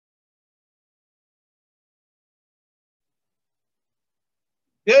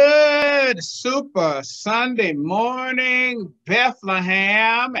Good Super Sunday morning,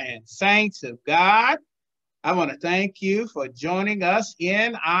 Bethlehem and saints of God. I want to thank you for joining us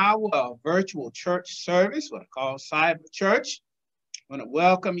in our virtual church service, what I call Cyber Church. I want to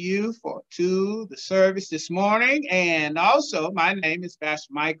welcome you to the service this morning. And also, my name is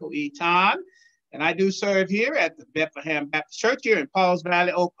Pastor Michael Eaton, and I do serve here at the Bethlehem Baptist Church here in Pauls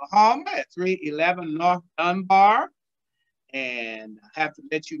Valley, Oklahoma at 311 North Dunbar. And I have to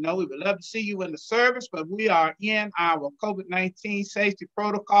let you know, we would love to see you in the service, but we are in our COVID-19 safety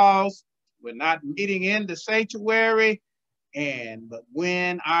protocols. We're not meeting in the sanctuary. But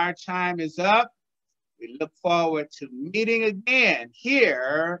when our time is up, we look forward to meeting again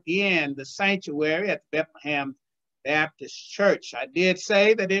here in the sanctuary at the Bethlehem Baptist Church. I did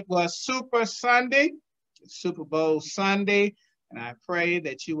say that it was Super Sunday, Super Bowl Sunday. And I pray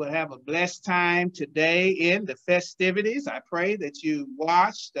that you will have a blessed time today in the festivities. I pray that you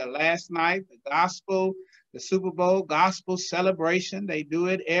watched last night, the Super Bowl gospel celebration. They do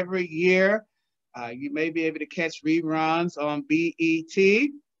it every year. You may be able to catch reruns on BET.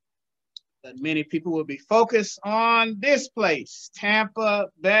 But many people will be focused on this place, Tampa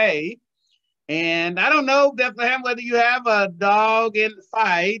Bay. And I don't know, Bethlehem, whether you have a dog in the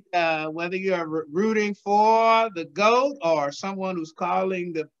fight, whether you're rooting for the goat or someone who's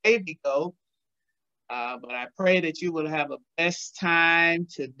calling the baby goat. But I pray that you will have a best time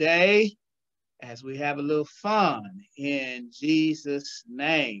today as we have a little fun in Jesus'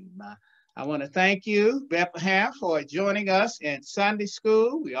 name. I want to thank you, Bethlehem, for joining us in Sunday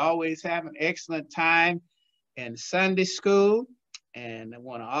school. We always have an excellent time in Sunday school. And I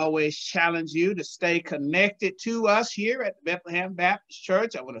want to always challenge you to stay connected to us here at the Bethlehem Baptist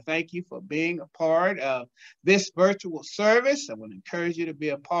Church. I want to thank you for being a part of this virtual service. I want to encourage you to be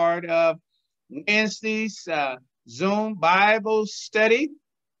a part of Wednesday's Zoom Bible study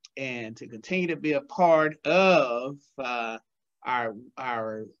and to continue to be a part of our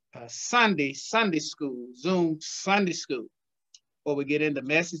Sunday school, Zoom Sunday school. Before we get into the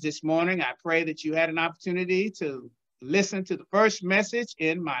message this morning, I pray that you had an opportunity to listen to the first message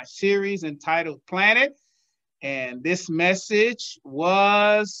in my series entitled Planet. And this message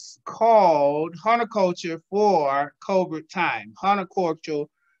was called Horticulture for COVID Time. Horticulture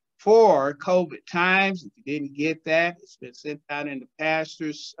for COVID Times. If you didn't get that, it's been sent out in the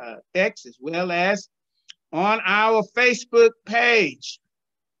pastor's text as well as on our Facebook page.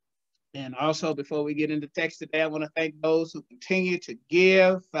 And also, before we get into text today, I want to thank those who continue to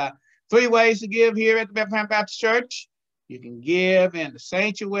give. 3 ways to give here at the Bethlehem Baptist Church. You can give in the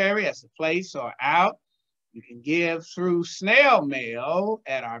sanctuary as a place or out. You can give through snail mail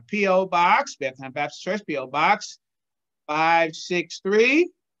at our P.O. Box, Bethlehem Baptist Church, P.O. Box 563,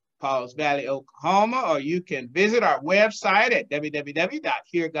 Pauls Valley, Oklahoma. Or you can visit our website at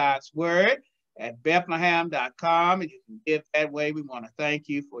www.heargodsword@bethlehem.com. And you can give that way. We want to thank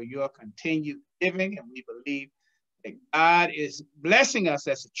you for your continued giving. And we believe that God is blessing us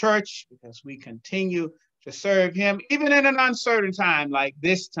as a church because we continue to serve him, even in an uncertain time like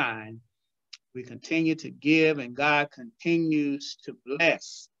this time. We continue to give and God continues to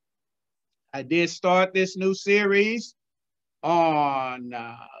bless. I did start this new series on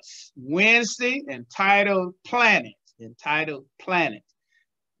Wednesday entitled Planet,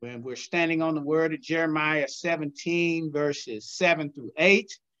 when we're standing on the word of Jeremiah 17, verses 7 through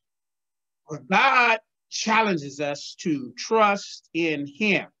 8, where God challenges us to trust in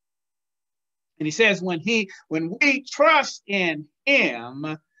him. And he says, when we trust in him,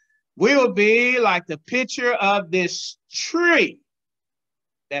 we will be like the picture of this tree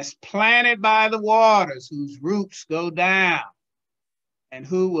that's planted by the waters, whose roots go down, and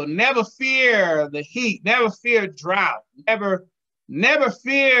who will never fear the heat, never fear drought, never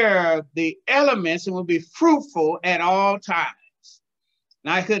fear the elements, and will be fruitful at all times.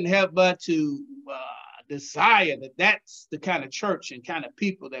 And I couldn't help but to desire that that's the kind of church and kind of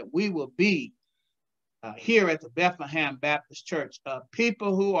people that we will be here at the Bethlehem Baptist Church,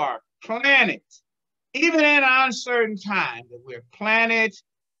 people who are planted, even in an uncertain time, that we're planted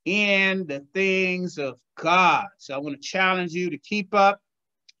in the things of God. So I want to challenge you to keep up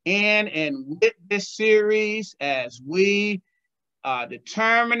in and with this series as we are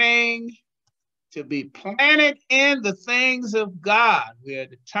determining to be planted in the things of God. We are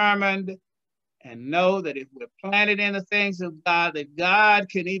determined and know that if we're planted in the things of God, that God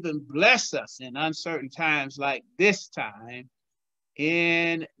can even bless us in uncertain times like this time,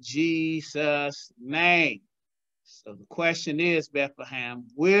 in Jesus' name. So the question is, Bethlehem,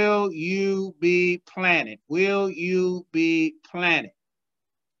 will you be planted? Will you be planted?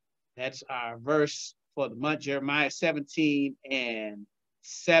 That's our verse for the month, Jeremiah 17 and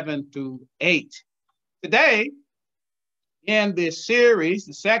 7 through 8. Today, in this series,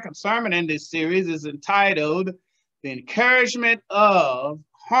 the second sermon in this series is entitled The Encouragement of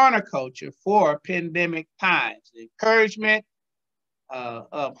Horticulture for Pandemic Times. The encouragement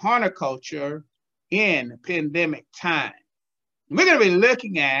of horticulture in pandemic time. We're going to be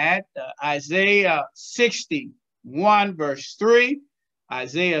looking at Isaiah 61, verse 3.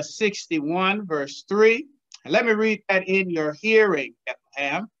 Isaiah 61, verse 3. And let me read that in your hearing,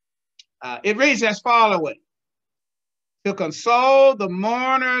 Bethlehem. It reads as following: to console the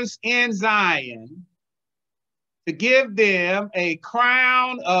mourners in Zion, to give them a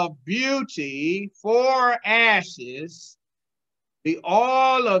crown of beauty for ashes, the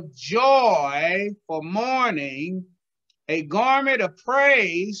oil of joy for mourning, a garment of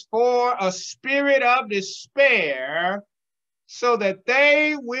praise for a spirit of despair, so that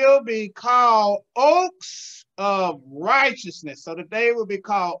they will be called oaks of righteousness,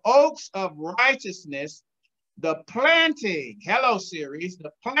 the planting, hello series,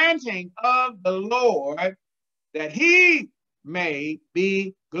 the planting of the Lord, that he may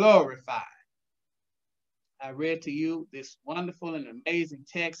be glorified. I read to you this wonderful and amazing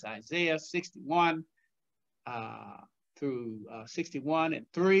text, Isaiah 61 through 61 and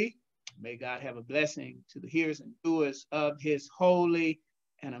 3. May God have a blessing to the hearers and doers of his holy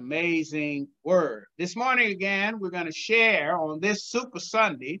and amazing word. This morning again, we're going to share on this Super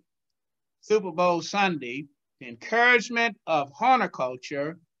Bowl Sunday, the encouragement of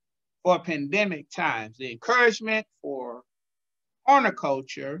horticulture for pandemic times. The encouragement for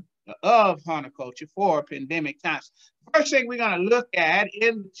horticulture for pandemic times. First thing we're going to look at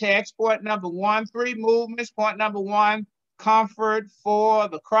in the text, point number 1, 3 movements. Point number 1, comfort for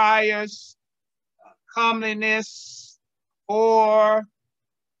the criers, comeliness for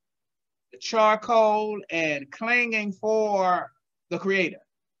the charcoal, and clinging for the Creator.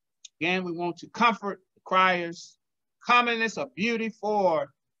 Again, we want to comfort the criers, comeliness or beauty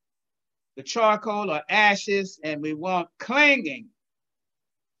for the charcoal or ashes, and we want clinging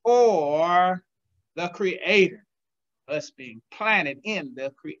for the Creator, us being planted in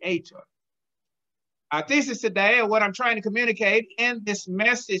the Creator. Our thesis today, and what I'm trying to communicate in this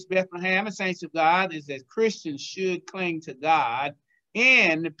message, Bethlehem and Saints of God, is that Christians should cling to God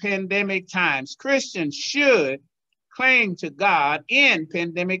in pandemic times. Christians should cling to God in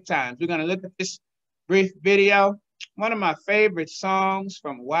pandemic times. We're going to look at this brief video. One of my favorite songs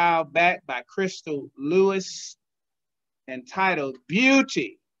from a while back by Crystal Lewis, entitled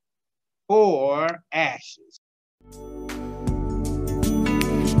Beauty for Ashes.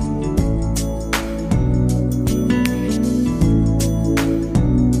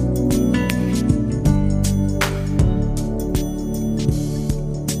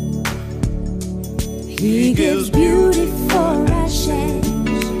 He gives beauty for ashes,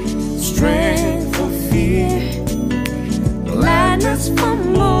 strength for fear, gladness for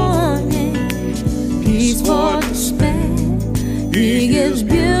mourning, peace for despair. He gives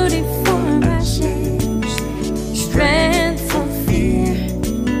beauty for ashes, strength for fear,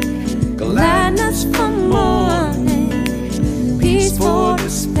 gladness for mourning, peace for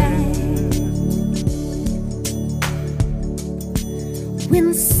despair.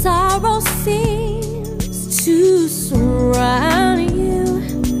 When sorrow seems to surround you,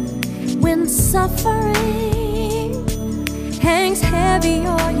 when suffering hangs heavy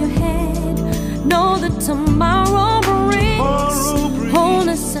on your head, know that tomorrow brings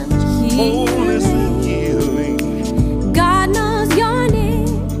wholeness and healing. God knows your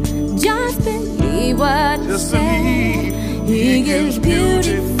need, just believe what he said. He gives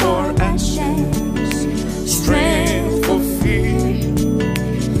beauty for ashes, strength for fear,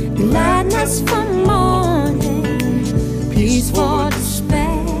 gladness for mourning, peace for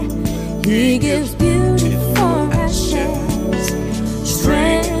despair. He gives beauty for ashes,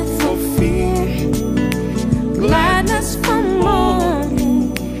 strength for fear, gladness for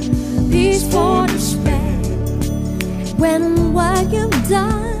mourning, peace for despair. When what you've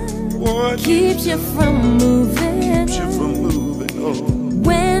done keeps you from moving on,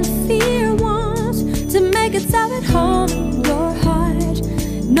 when fear wants to make itself at home in your heart,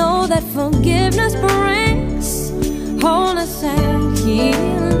 know that forgiveness brings wholeness and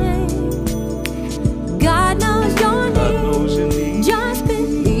healing. God knows your need, just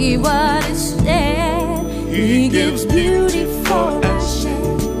believe what it said. He gives beauty for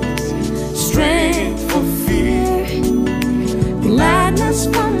ashes, strength for fear, gladness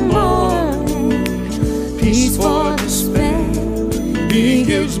for mourning, peace for despair. He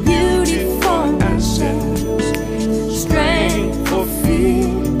gives beauty for ashes, strength for fear,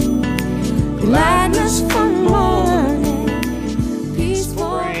 gladness for mourning, peace for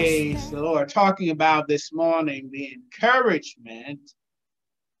the Lord talking about this morning, the encouragement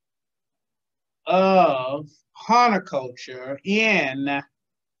of horticulture in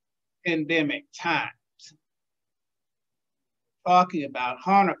pandemic times. Talking about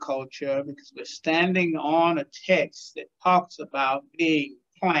horticulture because we're standing on a text that talks about being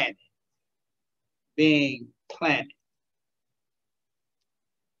planted.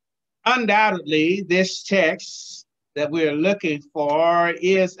 Undoubtedly, this text that we're looking for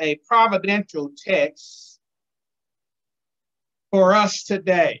is a providential text for us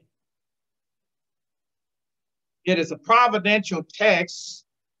today. It is a providential text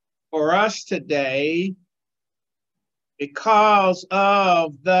for us today because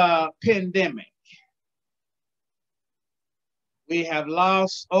of the pandemic. We have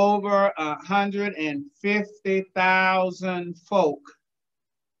lost over 150,000 folk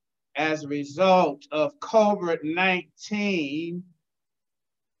as a result of COVID-19.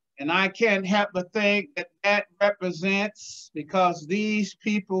 And I can't help but think that that represents, because these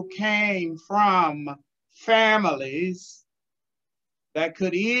people came from families that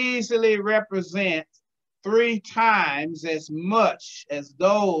could easily represent 3 times as much as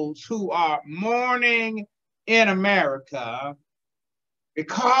those who are mourning in America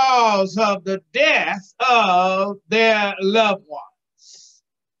because of the death of their loved ones.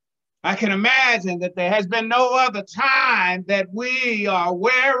 I can imagine that there has been no other time that we are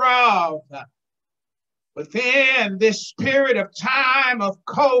aware of within this period of time of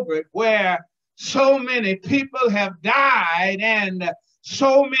COVID where so many people have died and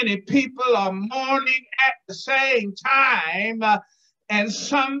so many people are mourning at the same time. And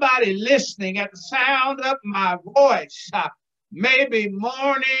somebody listening at the sound of my voice may be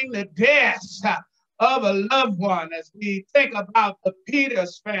mourning the death of a loved one, as we think about the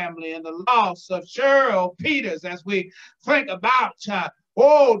Peters family and the loss of Cheryl Peters, as we think about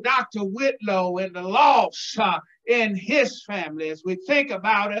Dr. Whitlow and the loss in his family, as we think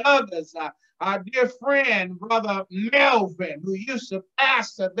about others, our dear friend, Brother Melvin, who used to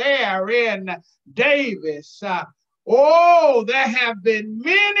pastor there in Davis. There have been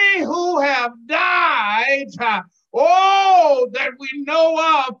many who have died, that we know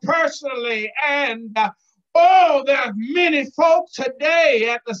of personally. And there are many folk today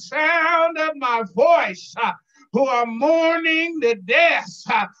at the sound of my voice who are mourning the death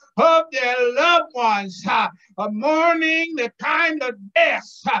of their loved ones, mourning the kind of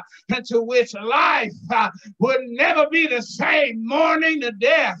death into which life would never be the same, mourning the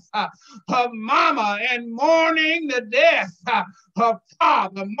death of mama and mourning the death of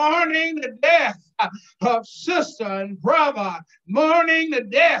father, mourning the death of sister and brother, mourning the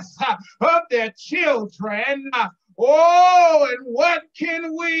death of their children. And what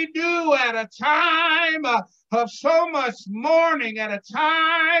can we do at a time of so much mourning, at a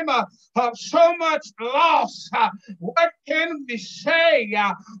time of so much loss? What can we say,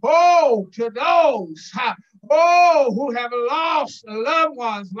 to those who have lost loved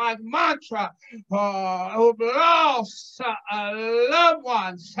ones like Mantra, who've lost loved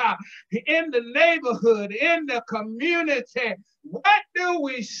ones in the neighborhood, in the community? What do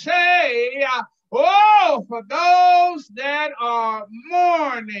we say for those that are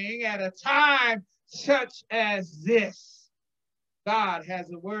mourning at a time such as this? God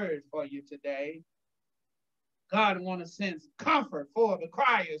has a word for you today. God wants to send comfort for the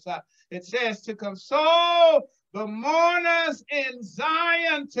criers. It says to console the mourners in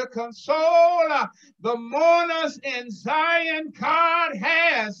Zion, to console the mourners in Zion. God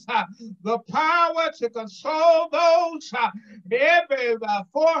has the power to console those, every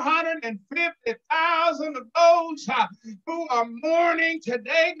 450,000 of those who are mourning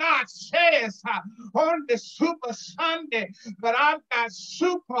today. God says on this Super Sunday that I've got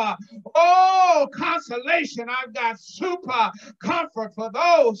super, consolation. I've got super comfort for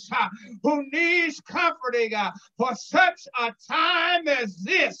those who needs comforting for such a time as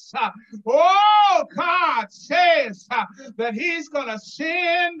this. God says that he's going to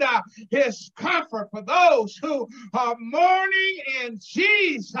send his comfort for those who are mourning in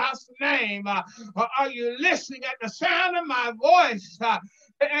Jesus' name. Are you listening at the sound of my voice?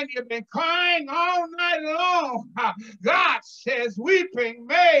 And you've been crying all night long. God says weeping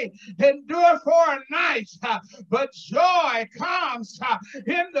may endure for a night, but joy comes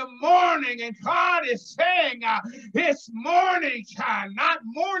in the morning. And God is saying it's morning time, not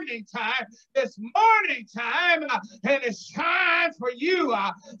morning time. It's morning time, and it's time for you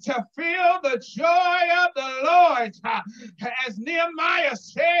to feel the joy of the Lord. As Nehemiah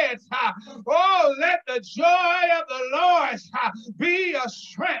said, let the joy of the Lord be a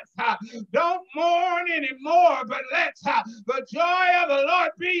strength. Don't mourn anymore, but let the joy of the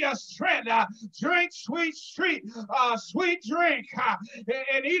Lord be your strength. Drink sweet drink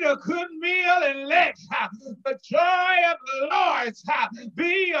and eat a good meal, and let the joy of the Lord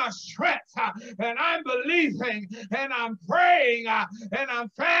be your strength. And I'm believing and I'm praying and I'm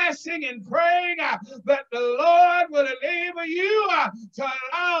fasting and praying that the Lord will enable you to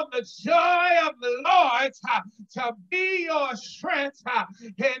allow the joy of the Lord to be your strength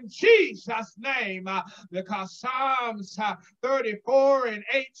in Jesus' name, because Psalms 34 and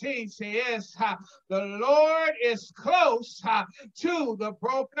 18 says, the Lord is close to the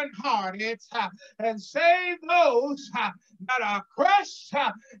brokenhearted and save those that are crushed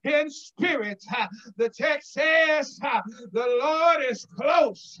in spirit. The text says, the Lord is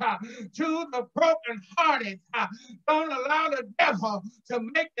close to the brokenhearted. Don't allow the devil to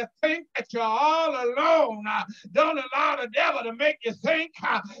make you think that you're all alone. Don't allow the devil to make you think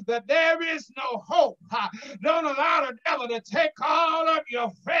that there is no hope. Don't allow the devil to take all of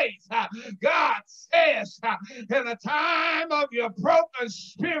your faith. God says, in a time of your broken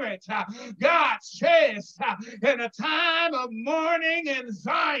spirit, God says, in a time of mourning in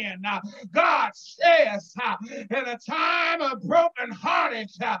Zion, God says, in a time of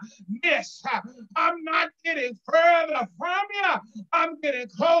brokenheartedness, I'm not getting further from you. I'm getting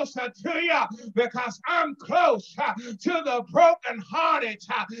closer to you because I'm close to the brokenhearted.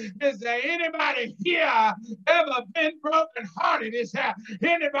 Is there anybody here ever been brokenhearted? Is there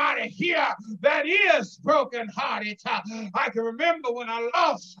anybody here that is brokenhearted? I can remember when I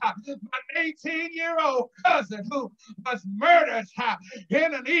lost my 18-year-old cousin who was murdered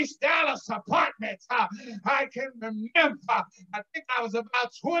in an East Dallas apartment. I can remember, I think I was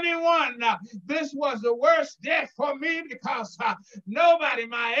about 21. This was the worst death for me because nobody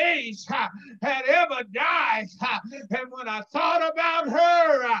my age had ever died. And when I thought about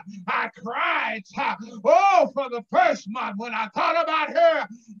her, I cried. Oh, for the first month. When I thought about her,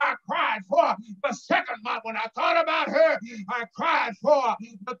 I cried. For the second month. When I thought about her, I cried. For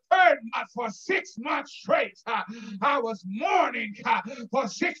the third month. For 6 months straight, I was mourning for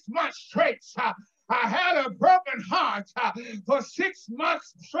 6 months straight. I had a broken heart for 6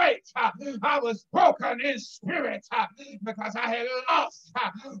 months straight. I was broken in spirit because I had lost,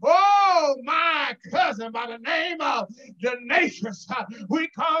 my cousin by the name of Thesis. We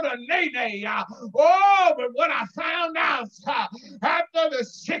called her Nene. But when I found out after the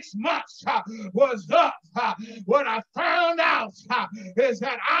 6 months was up, what I found out is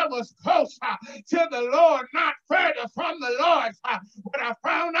that I was close to the Lord, not further from the Lord. What I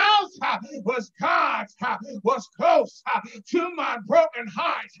found out was God was close to my broken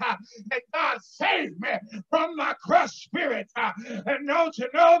heart, and God saved me from my crushed spirit. And don't you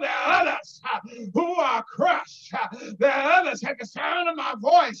know there are others who are crushed? There are others at the sound of my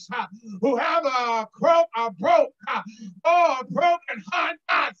voice who have a broken heart.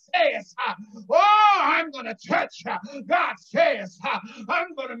 God says, I'm going to touch. God says,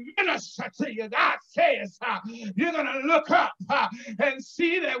 I'm going to minister to you. God says, you're going to look up and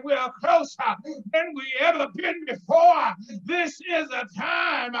see that we're closer than we ever been before. This is a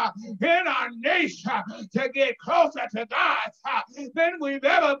time in our nation to get closer to God than we've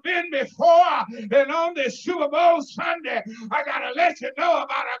ever been before. And on this Super Bowl Sunday, I got to let you know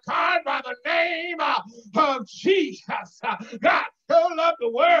about a God by the name of Jesus. God so loved the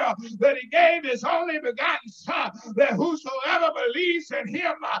world that he gave his only begotten Son, that whosoever believes in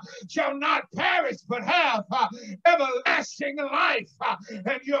him shall not perish but have everlasting life.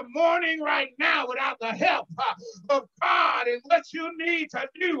 And you're mourning right now without the help of God. And what you need to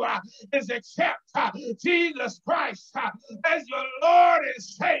do is accept Jesus Christ as your Lord and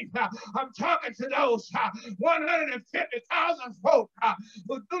Savior. I'm talking to those 150,000 folk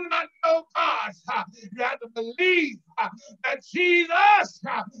who do not know God. You have to believe that Jesus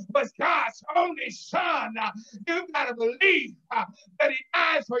was God's only Son. You've got to believe that he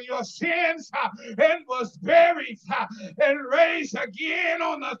died for your sins and was buried and raised again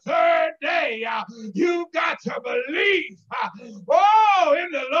on the third day. You've got to believe in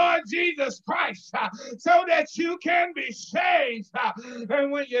the Lord Jesus Christ so that you can be saved.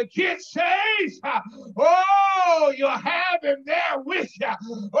 And when you get saved, you'll have him there with you.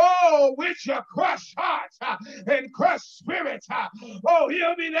 With your crushed heart and crushed spirit. Oh,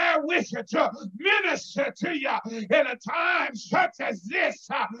 he'll be there with you to minister to you in a time such as this.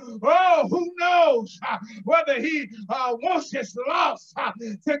 Oh, who knows whether he wants his lost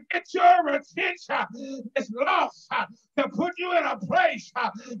to get your attention, his lost to put you in a place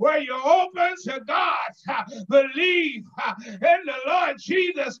where you're open to God. Believe in the Lord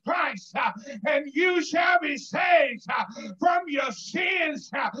Jesus Christ, and you shall be saved from your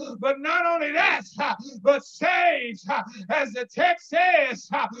sins. But not only that, but saved, as the text says,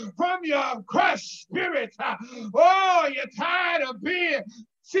 from your crushed spirit. Oh, you're tired of being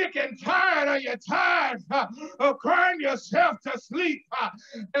sick and tired, or you're tired of crying yourself to sleep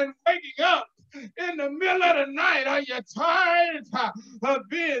and waking up in the middle of the night. Are you tired of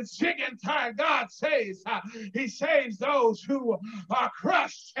being sick and tired? God saves. He saves those who are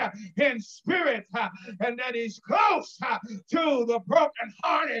crushed in spirit, and that he's close to the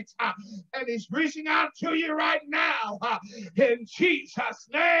brokenhearted, and he's reaching out to you right now in Jesus'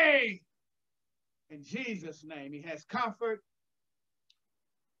 name. In Jesus' name, he has comfort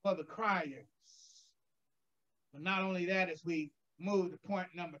for the criers. But not only that, as we move to point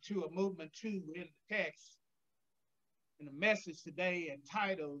number 2, or movement 2 in the text, in the message today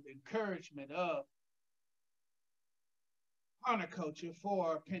entitled Encouragement of Horticulture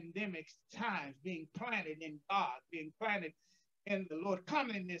for Pandemic Times, being planted in God, being planted in the Lord,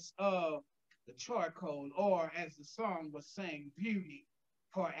 comeliness of the charcoal, or as the song was saying, beauty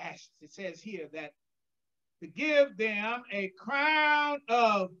for ashes. It says here that to give them a crown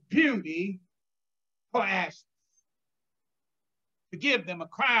of beauty for ashes. To give them a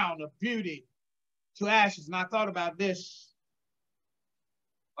crown of beauty to ashes. And I thought about this.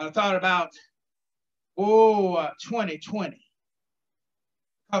 I thought about, 2020.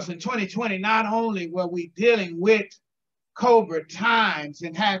 Because in 2020, not only were we dealing with COVID times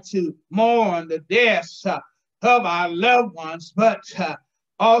and had to mourn the deaths of our loved ones, but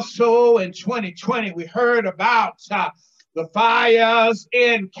also in 2020, we heard about the fires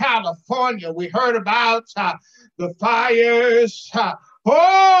in California. We heard about the fires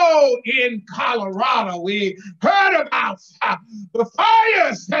in Colorado. We heard about the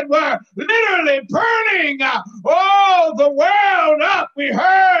fires that were literally burning the world up. We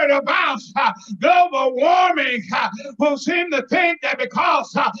heard about global warming. Who seemed to think that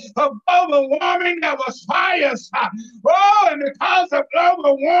because of global warming there was fires. And because of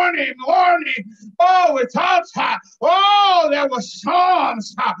global warming, we thought, there were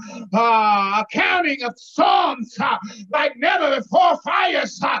storms, a counting of storms like never before,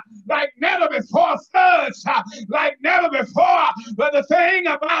 fires like never before, floods like never before. But the thing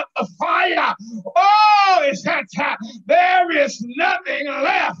about the fire, is that there is nothing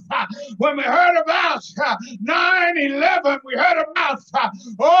left. When we heard about 9/11, we heard about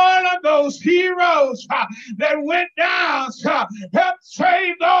all of those heroes that went down to help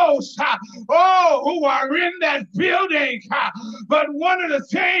save those who are in that building. But one of the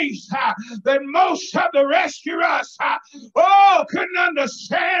things that most of the rescuers couldn't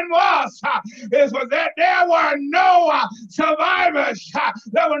understand was that there were no survivors.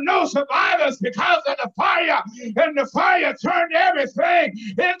 There were no survivors because of the fire, and the fire turned everything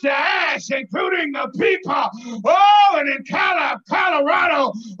into ash, including the people. And in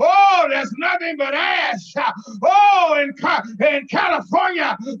Colorado, there's nothing but ash. In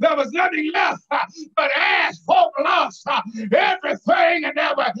California, there was nothing left but ash. Folk lost everything, and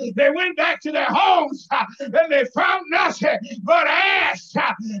they went back to their homes, and they found nothing but ash,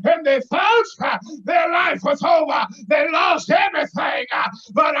 and they thought their life was over. They lost everything.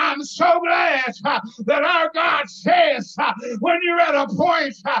 But I'm so glad that our God says when you're at a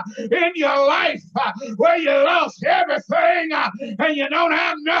point in your life where you lost everything and you don't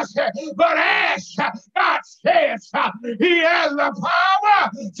have nothing but ash, God says he has the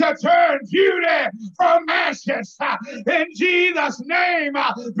power to turn beauty from ashes. In Jesus' name,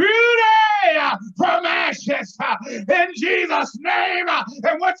 beauty from ashes. In Jesus' name.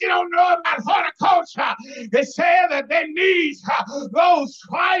 And what you don't know about horticulture, they say that they need those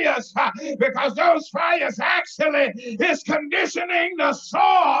fires because those fires actually is conditioning the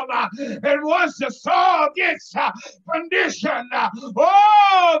soil. And once the soil gets conditioned,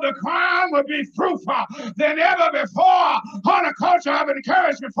 the ground will be fruitful than ever before. Horticulture, I've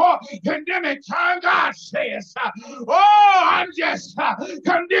encouraged before pandemic time. God says, I'm just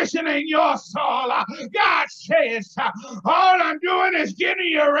conditioning your soul. God says, all I'm doing is getting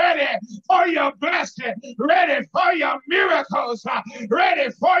you ready for your blessing, ready for your miracles,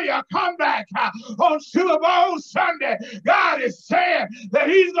 ready for your comeback on Super Bowl Sunday. God is saying that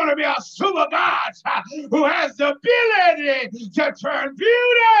he's going to be a super God who has the ability to turn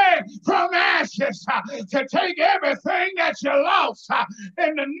beauty from ashes, to take everything that you you're lost.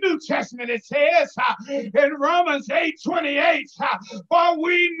 In the New Testament, it says in Romans 8:28, for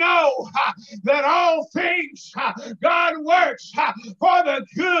we know that all things God works for the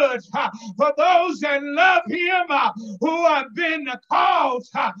good for those that love him, who have been called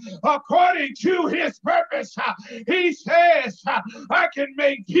according to his purpose. He says, I can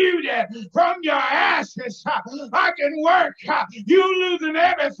make beauty from your ashes. I can work you losing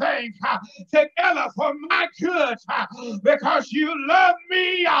everything together for my good, because you love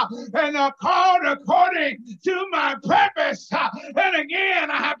me and are called according to my purpose. And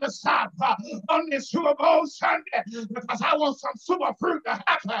again, I have to stop on this Super Bowl Sunday because I want some super fruit to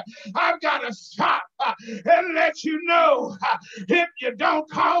happen. I've got to stop and let you know, if you don't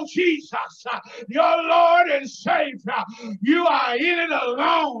call Jesus your Lord and Savior, you are in it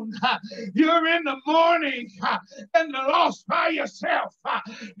alone. You're in the mourning and the lost by yourself.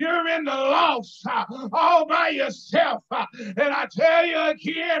 You're in the lost all by yourself. And I tell you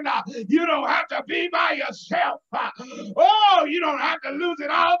again, you don't have to be by yourself. Oh, you don't have to lose it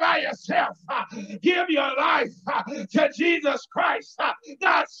all by yourself. Give your life to Jesus Christ.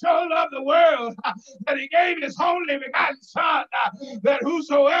 God so loved the world that he gave his only begotten Son, that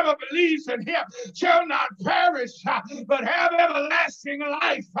whosoever believes in him shall not perish, but have everlasting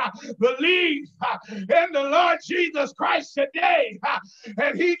life. Believe in the Lord Jesus Christ today,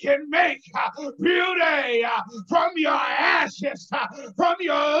 and he can make beauty from your ashes, from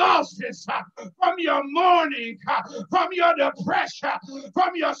your losses, from your mourning, from your depression,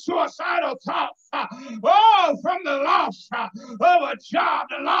 from your suicidal thoughts, oh, from the loss of a job,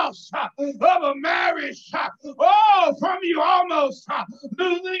 the loss of a marriage, oh, from you almost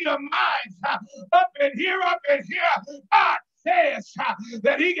losing your mind, up in here, God says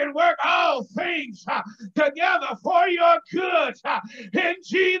that he can work all things together for your good in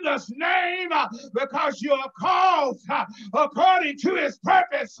Jesus' name, because you are called according to his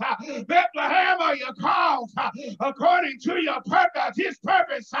purpose. Bethlehem, are you called according to your purpose, his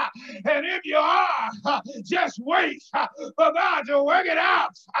purpose? And if you are, just wait for God to work it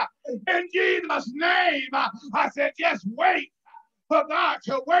out in Jesus' name. I said, just wait for God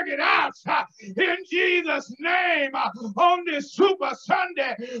to work it out in Jesus' name. On this Super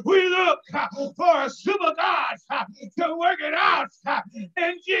Sunday, we look for a super God to work it out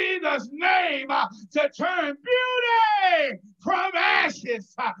in Jesus' name, to turn beauty from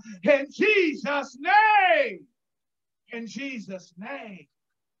ashes in Jesus' name. In Jesus' name.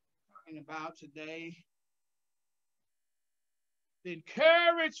 Talking about today the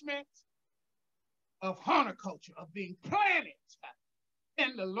encouragement of horticulture, of being planted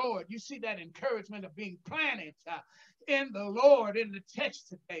in the Lord. You see that encouragement of being planted in the Lord in the text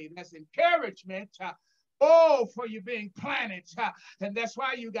today. That's encouragement. Oh, for you being planted. And that's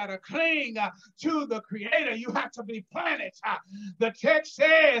why you got to cling to the Creator. You have to be planted. The text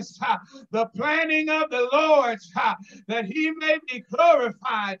says, the planting of the Lord, that he may be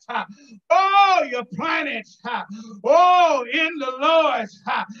glorified. Oh, you're planted. Oh, in the Lord,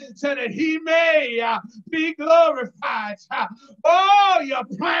 so that he may be glorified. Oh, you're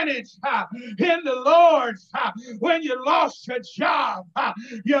planted in the Lord. When you lost your job,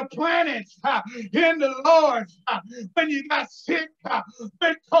 you're planted in the Lord. When you got sick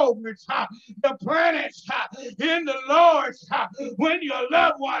with COVID, the planet in the Lord, when your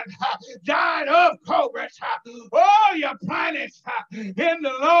loved one died of COVID, oh, your planet in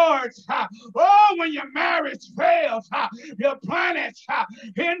the Lord, oh, when your marriage failed, your planet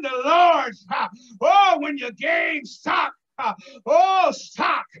in the Lord, oh, when you gained stock,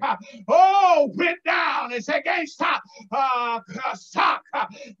 stock, went down. It's against stock. Stock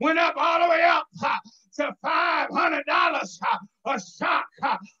went up all the way up to $500 a stock.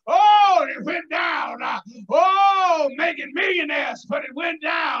 Oh, it went down. Making millionaires, but it went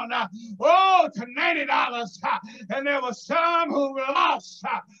down. To $90. And there were some who lost.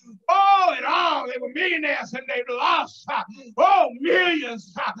 It all. They were millionaires and they lost.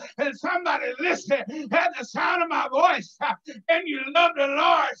 Millions. And somebody listening at the sound of my voice, and you love the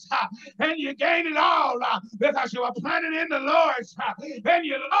Lord, and you gained it all because you were planted in the Lord, and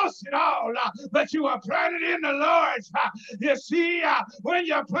you lost it all, but you were planted in the Lord. You see, when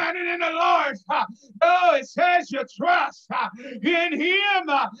you're planted in the Lord, it says you trust in him,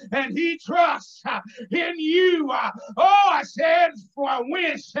 and he trusts in you. I said for a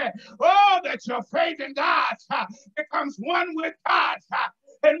wish, that your faith in God becomes one with God.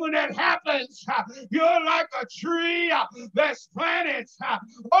 And when that happens, you're like a tree that's planted.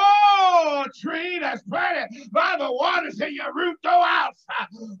 Oh, a tree that's planted by the waters and your root go out.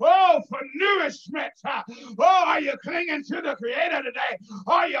 Oh, for nourishment. Oh, are you clinging to the Creator today?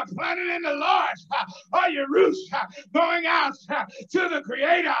 Are you planted in the Lord? Are your roots going out to the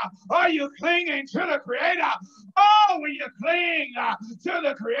Creator? Are you clinging to the Creator? Oh, when you cling to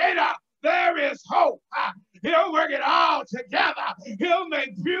the Creator, there is hope. He'll work it all together. He'll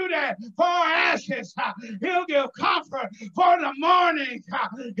make beauty for ashes. He'll give comfort for the mourning.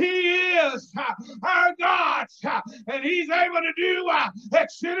 He is our God, and He's able to do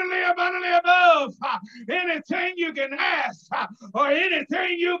exceedingly abundantly above anything you can ask or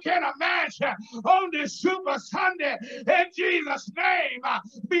anything you can imagine. On this Super Sunday, in Jesus' name,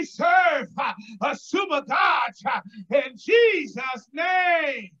 we serve a super God. In Jesus'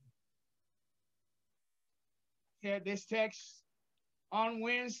 name. Had this text on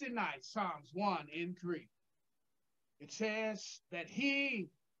Wednesday night, Psalms 1 and 3. It says that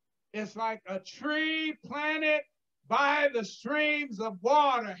He is like a tree planted by the streams of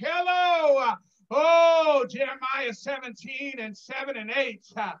water. Hello. Oh, Jeremiah 17 and 7 and 8.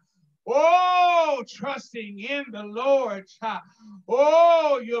 Oh, trusting in the Lord.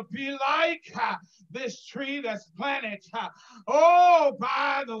 Oh, you'll be like this tree that's planted, oh,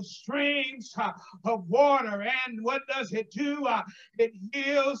 by those streams of water. And what does it do? It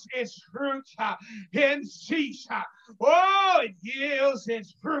yields its fruit in season. Oh, it yields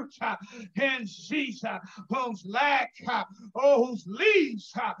its fruit in season. Whose lack, oh, whose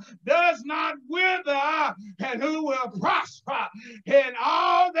leaves does not wither, and who will prosper in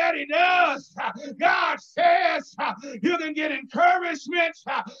all that he does. God says you can get encouragement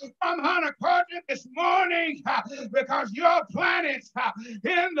from Horticulture this morning because you're planted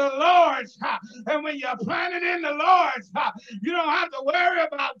in the Lord. And when you're planted in the Lord, you don't have to worry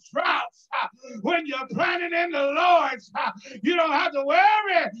about droughts. When you're planted in the Lord, you don't have to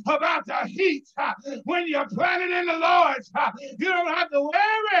worry about the heat. When you're planted in the Lord, you don't have to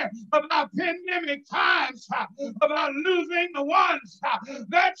worry about pandemic times, about losing the ones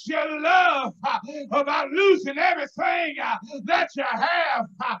that you love, about losing everything that you have.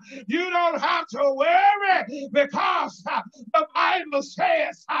 You don't have to worry because the Bible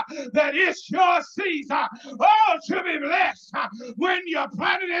says that it's your season, oh, to be blessed. When you're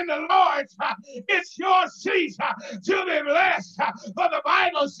planted in the Lord, it's your season to be blessed. For the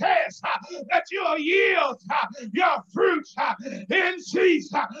Bible says that you'll yield your fruit in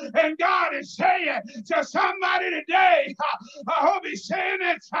season. And God is saying to somebody today, I hope He's saying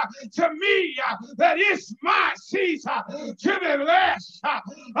it to me, that it's my season to be blessed.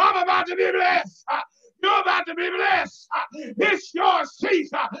 I'm about to be blessed. You're about to be blessed. It's your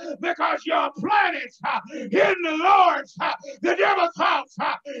season because you're planted in the Lord. The devil thought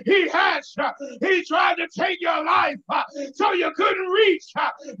he tried to take your life so you couldn't reach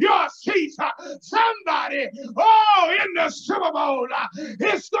your season. Somebody, oh, in the Super Bowl,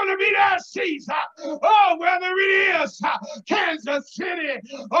 it's going to be their season. Oh, whether it is Kansas City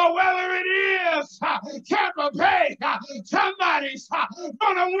or whether it is Tampa Bay, somebody's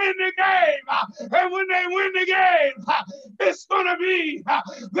going to win the game. And when they win the game, it's going to be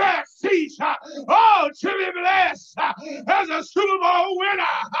their season. Oh, to be blessed as a Super Bowl winner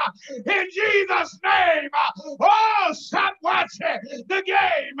in Jesus' name. Oh, stop watching the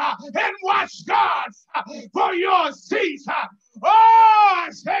game and watch God for your season. Oh, I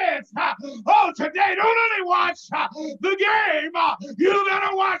said, oh, today, don't only watch the game, you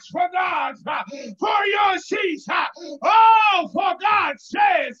better watch for God, for your season. Oh, for God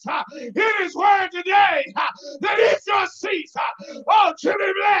says in His word today that it's your season. Oh, to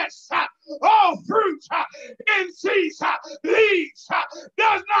be blessed. Oh, fruit in season, leaves,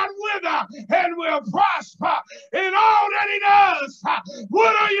 does not wither and will prosper in all that He does.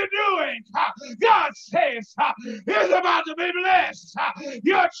 What are you doing? God says it's about to be blessed.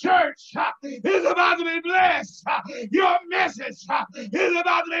 Your church is about to be blessed. Your message is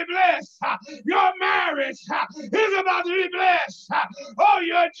about to be blessed. Your marriage is about to be blessed. Oh,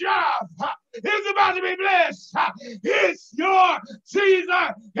 your job is about to be blessed. It's your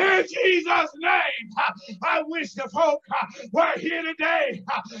season in Jesus' name. I wish the folk were here today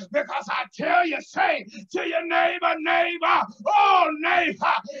because I tell you, say to your neighbor, oh,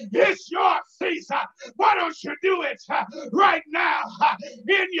 neighbor, it's your season. Why don't you do it right now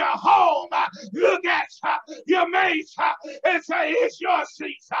in your home? Look at your mates and say, it's your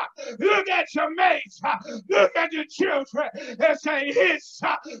season. Look at your mates. Look at your children and say, it's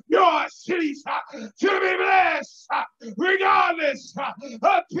your season to be blessed regardless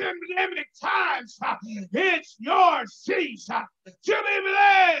of pandemic times. It's your season to be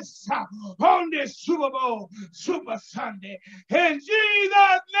blessed. blessed on this Super Bowl, Super Sunday. In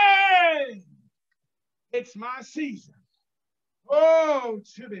Jesus' name, it's my season. Oh,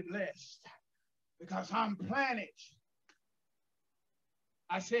 to be blessed, because I'm planted.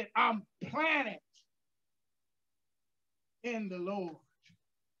 I said, I'm planted in the Lord.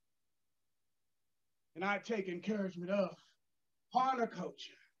 And I take encouragement of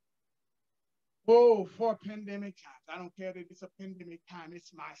horticulture. Oh, for pandemic times. I don't care if it's a pandemic time.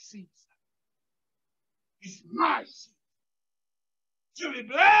 It's my season. It's my season to be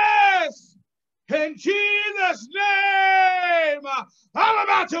blessed in Jesus' name. I'm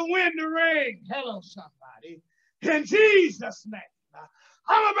about to win the ring. Hello, somebody. In Jesus' name.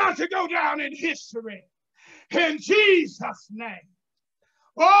 I'm about to go down in history. In Jesus' name.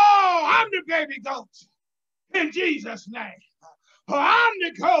 Oh, I'm the baby goat. In Jesus' name. Oh, I'm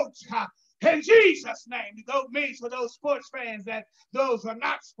the goat. In Jesus' name. The goat means, for those sports fans, that those are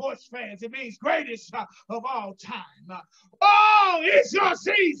not sports fans, it means greatest of all time. Oh, it's your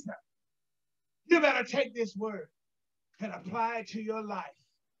season. You better take this word and apply it to your life.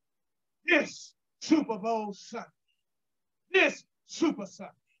 This Super Bowl Sunday. This Super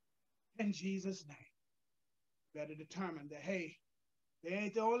Sunday. In Jesus' name. You better determine that, hey, they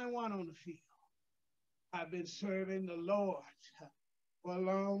ain't the only one on the field. I've been serving the Lord for a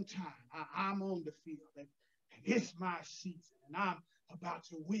long time. I'm on the field, and it's my season, and I'm about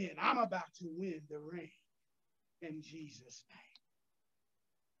to win. I'm about to win the ring in Jesus' name.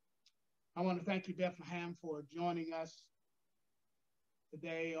 I want to thank you, Bethlehem, for joining us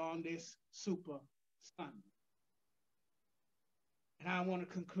today on this Super Sunday. And I want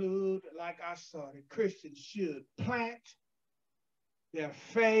to conclude like I started. Christians should plant their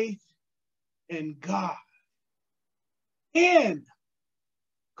faith in God in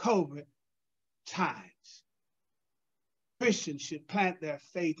COVID times. Christians should plant their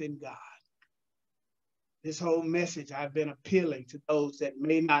faith in God. This whole message, I've been appealing to those that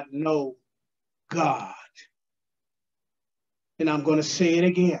may not know God. And I'm going to say it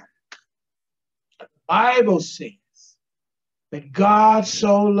again. The Bible says that God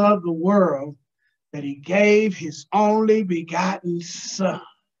so loved the world that he gave his only begotten Son.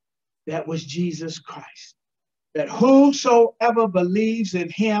 That was Jesus Christ. That whosoever believes in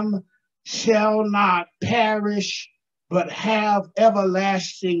him shall not perish, but have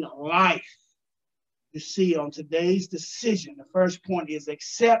everlasting life. You see, on today's decision, the first point is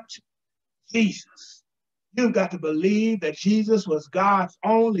accept Jesus. You've got to believe that Jesus was God's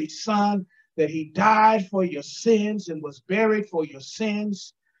only Son, that he died for your sins and was buried for your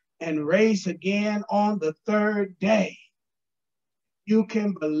sins and raised again on the third day. You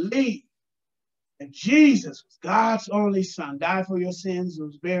can believe that Jesus was God's only Son, died for your sins,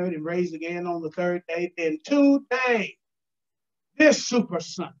 was buried and raised again on the third day. Then today, this Super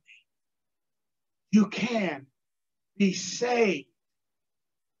Sunday, you can be saved.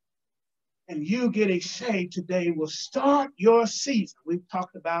 And you getting saved today will start your season. We've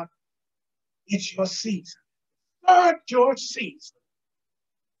talked about it's your season. Start your season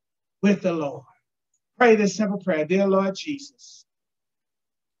with the Lord. Pray this simple prayer. Dear Lord Jesus,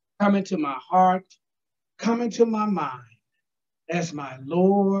 come into my heart, come into my mind as my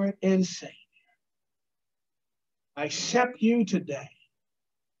Lord and Savior. I accept you today.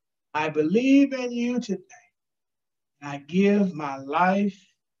 I believe in you today. I give my life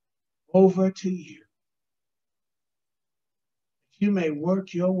over to you. You may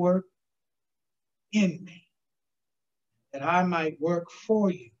work your work in me, that I might work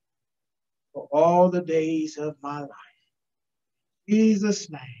for you for all the days of my life. In Jesus'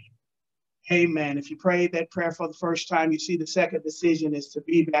 name, amen. If you prayed that prayer for the first time, you see the second decision is to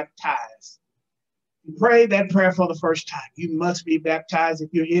be baptized. You prayed that prayer for the first time, you must be baptized.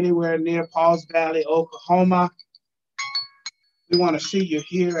 If you're anywhere near Pauls Valley, Oklahoma, we want to see you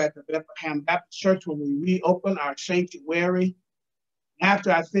here at the Bethlehem Baptist Church when we reopen our sanctuary. After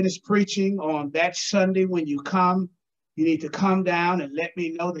I finish preaching on that Sunday, when you come, you need to come down and let me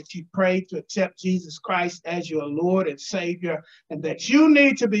know that you prayed to accept Jesus Christ as your Lord and Savior, and that you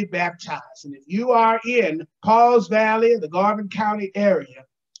need to be baptized. And if you are in Pauls Valley, the Garvin County area,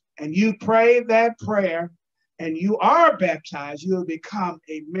 and you prayed that prayer and you are baptized, you will become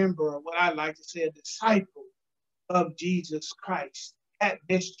a member of what I like to say, a disciple of Jesus Christ at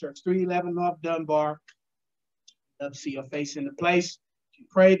this church, 311 North Dunbar. Love to see your face in the place. If you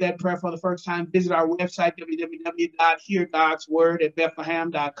prayed that prayer for the first time, visit our website,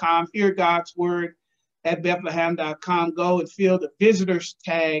 www.heargodsword@bethlehem.com. Hear God's Word at Bethlehem.com. Go and fill the visitors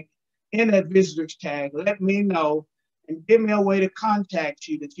tag. In that visitors tag, let me know and give me a way to contact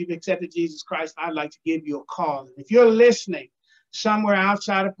you that you've accepted Jesus Christ. I'd like to give you a call. And if you're listening somewhere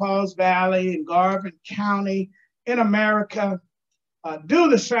outside of Pauls Valley in Garvin County in America, do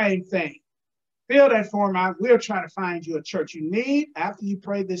the same thing. Fill that form out. We'll try to find you a church. You need, after you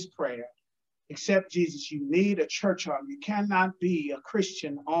pray this prayer, accept Jesus, you need a church home. You cannot be a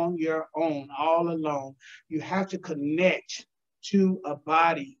Christian on your own, all alone. You have to connect to a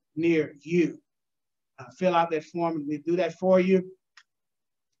body near you. Fill out that form and we do that for you.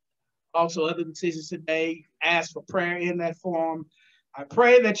 Also, other decisions today, ask for prayer in that form. I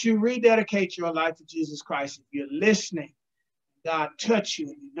pray that you rededicate your life to Jesus Christ. If you're listening, God touch you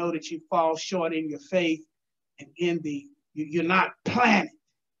and you know that you fall short in your faith and in you're not planted.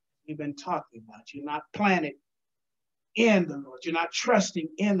 We've been talking about. You're not planted in the Lord. You're not trusting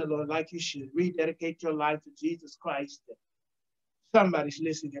in the Lord like you should. Rededicate your life to Jesus Christ. Somebody's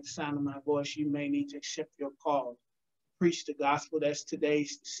listening at the sound of my voice. You may need to accept your call. Preach the gospel. That's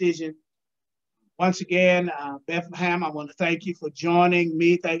today's decision. Once again, Bethlehem, I want to thank you for joining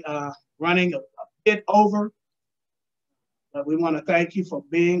me, running a bit over. But we want to thank you for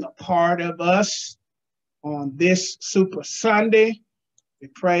being a part of us on this Super Sunday. We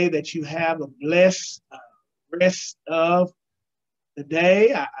pray that you have a blessed rest of the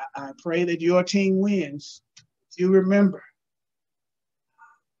day. I pray that your team wins. You remember,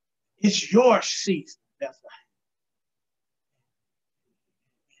 it's your season, Bethlehem.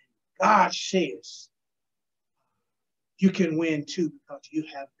 God says you can win too because you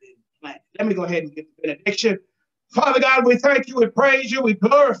have been planted. Let me go ahead and get the benediction. Father God, we thank you, we praise you, we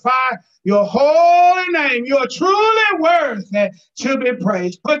glorify your holy name. You are truly worthy to be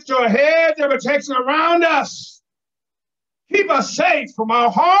praised. Put your hedge of protection around us. Keep us safe from all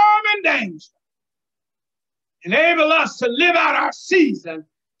harm and danger. Enable us to live out our season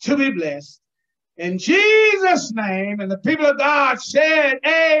to be blessed. In Jesus' name, and the people of God said,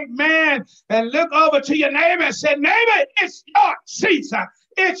 amen. And look over to your neighbor and said, neighbor, it's your season.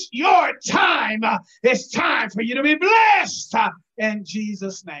 It's your time. It's time for you to be blessed in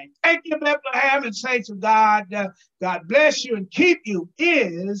Jesus' name. Thank you, Bethlehem and saints of God. God bless you and keep you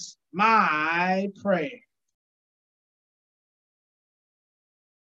is my prayer.